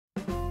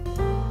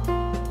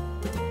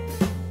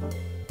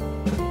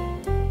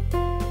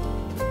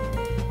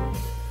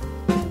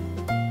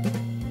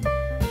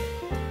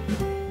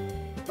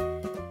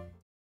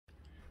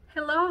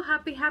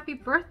Happy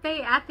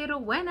birthday, Ate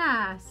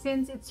Rowena!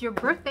 Since it's your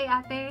birthday,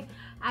 Ate,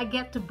 I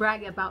get to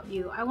brag about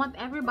you. I want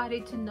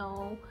everybody to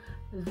know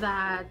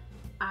that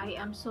I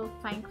am so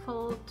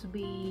thankful to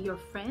be your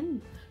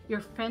friend. Your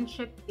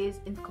friendship is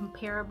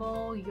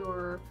incomparable.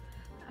 Your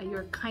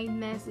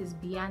kindness is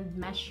beyond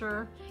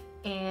measure,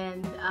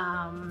 and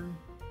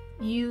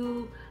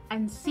you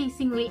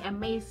unceasingly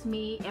amaze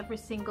me every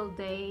single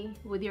day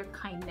with your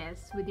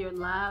kindness, with your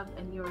love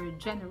and your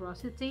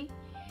generosity.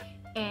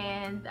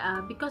 And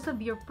because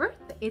of your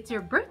birthday, it's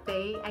your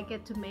birthday, I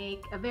get to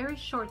make a very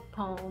short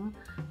poem.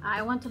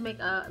 I want to make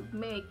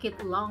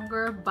it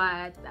longer,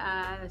 but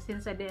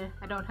since I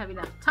don't have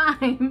enough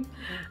time,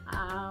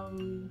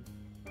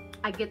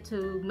 I get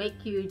to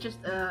make you just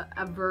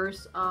a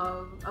verse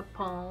of a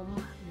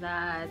poem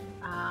that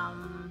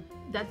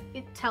that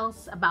it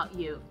tells about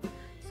you.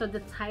 So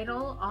the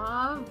title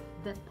of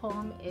the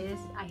poem is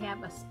I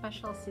Have a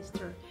Special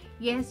Sister.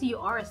 Yes, you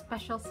are a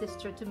special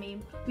sister to me.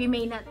 We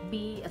may not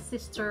be a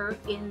sister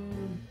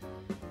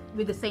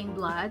with the same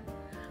blood,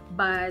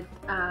 but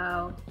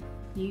I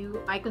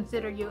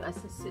consider you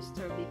as a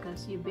sister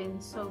because you've been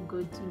so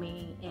good to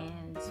me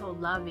and so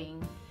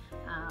loving,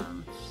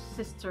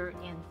 sister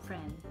and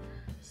friend.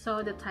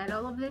 So the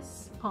title of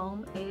this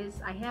poem is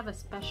I Have a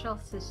Special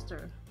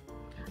Sister.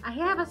 I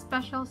have a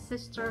special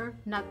sister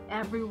not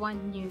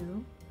everyone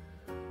knew,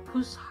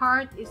 whose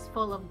heart is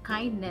full of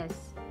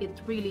kindness,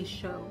 it really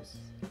shows.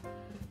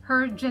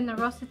 Her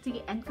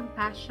generosity and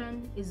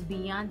compassion is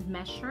beyond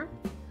measure,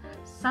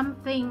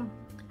 something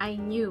I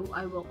knew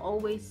I will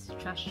always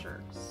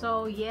treasure.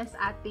 So yes,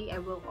 Ate, I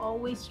will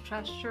always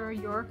treasure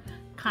your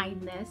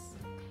kindness.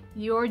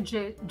 Your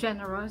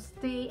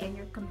generosity and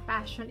your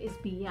compassion is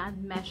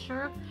beyond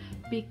measure,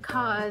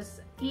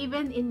 because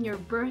even in your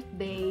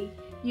birthday,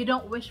 you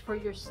don't wish for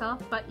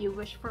yourself, but you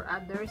wish for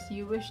others.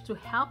 You wish to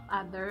help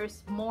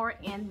others more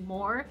and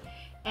more,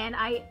 and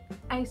I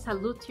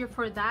salute you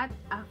for that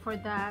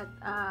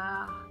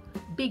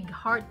big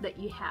heart that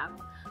you have.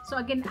 So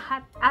again,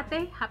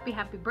 Ate,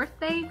 happy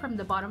birthday from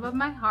the bottom of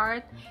my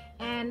heart.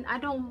 And I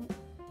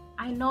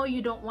know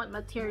you don't want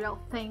material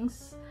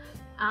things,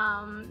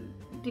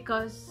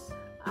 because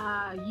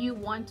you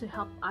want to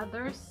help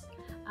others.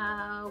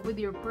 With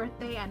your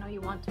birthday, I know you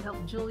want to help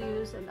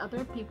Julius and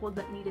other people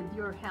that needed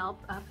your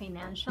help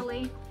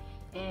financially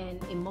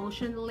and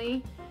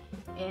emotionally.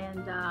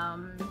 And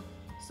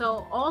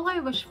so all I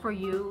wish for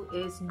you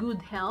is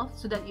good health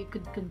so that you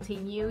could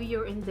continue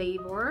your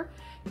endeavor,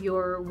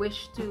 your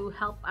wish to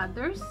help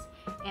others,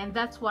 and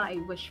that's what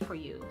I wish for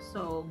you.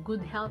 So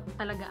good health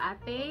talaga,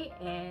 Ate,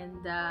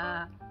 and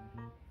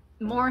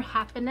more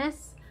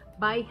happiness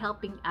by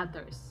helping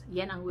others.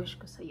 Yan ang wish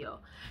ko sa'yo.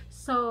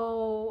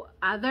 So,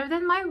 other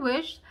than my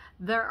wish,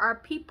 there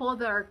are people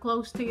that are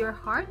close to your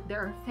heart.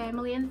 There are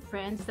family and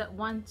friends that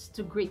wants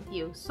to greet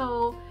you.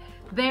 So,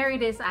 there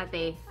it is,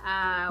 Ate.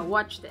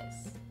 Watch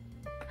this.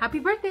 Happy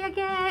birthday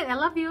again! I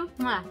love you!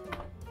 Mwah.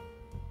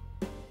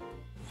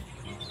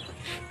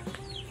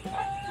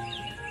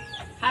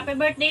 Happy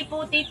birthday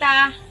po,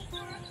 Tita!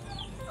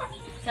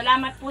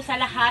 Salamat po sa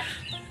lahat.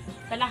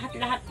 Sa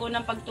lahat po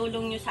ng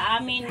pagtulong nyo sa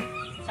amin,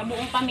 sa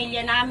buong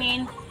pamilya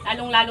namin,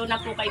 lalong-lalo na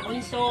po kay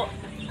Bunso.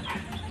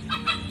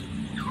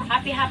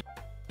 Happy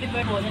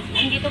birthday po.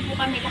 Nandito po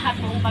kami lahat,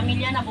 buong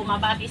pamilya, na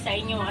bumabati sa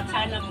inyo, at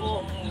sana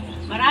po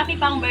marami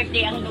pang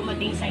birthday ang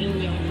dumating sa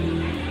inyo.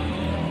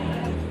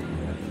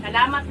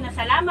 Salamat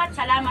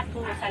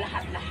po sa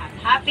lahat-lahat.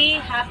 Happy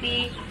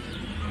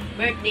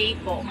birthday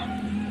po.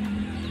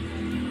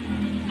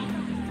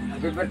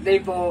 Happy birthday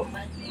po.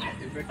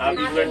 Happy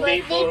birthday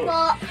po.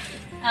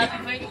 Happy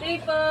birthday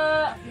po.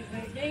 Happy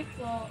birthday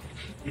po.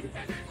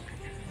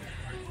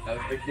 Happy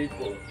birthday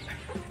po.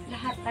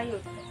 Lahat tayo.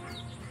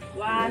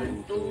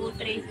 1, 2,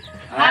 3.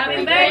 Happy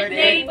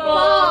birthday po,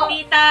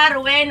 Tita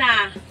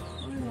Rowena.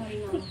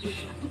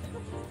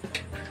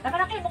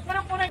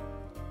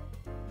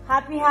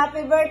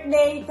 Happy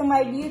birthday to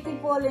my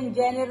beautiful and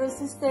generous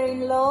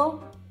sister-in-law,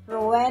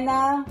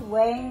 Rowena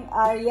Weng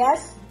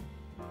Arias.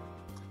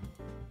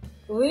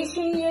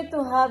 Wishing you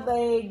to have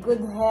a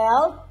good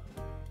health,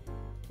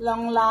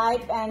 long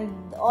life, and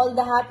all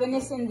the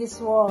happiness in this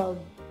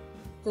world.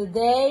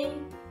 Today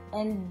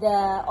and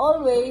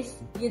always,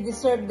 you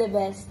deserve the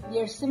best.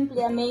 You're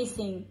simply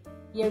amazing.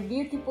 You're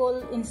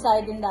beautiful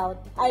inside and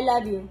out. I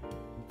love you.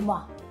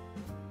 Mwah.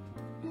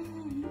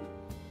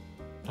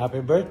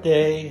 Happy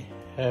birthday.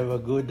 Have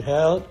a good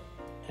health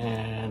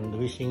and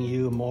wishing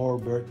you more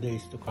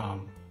birthdays to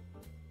come.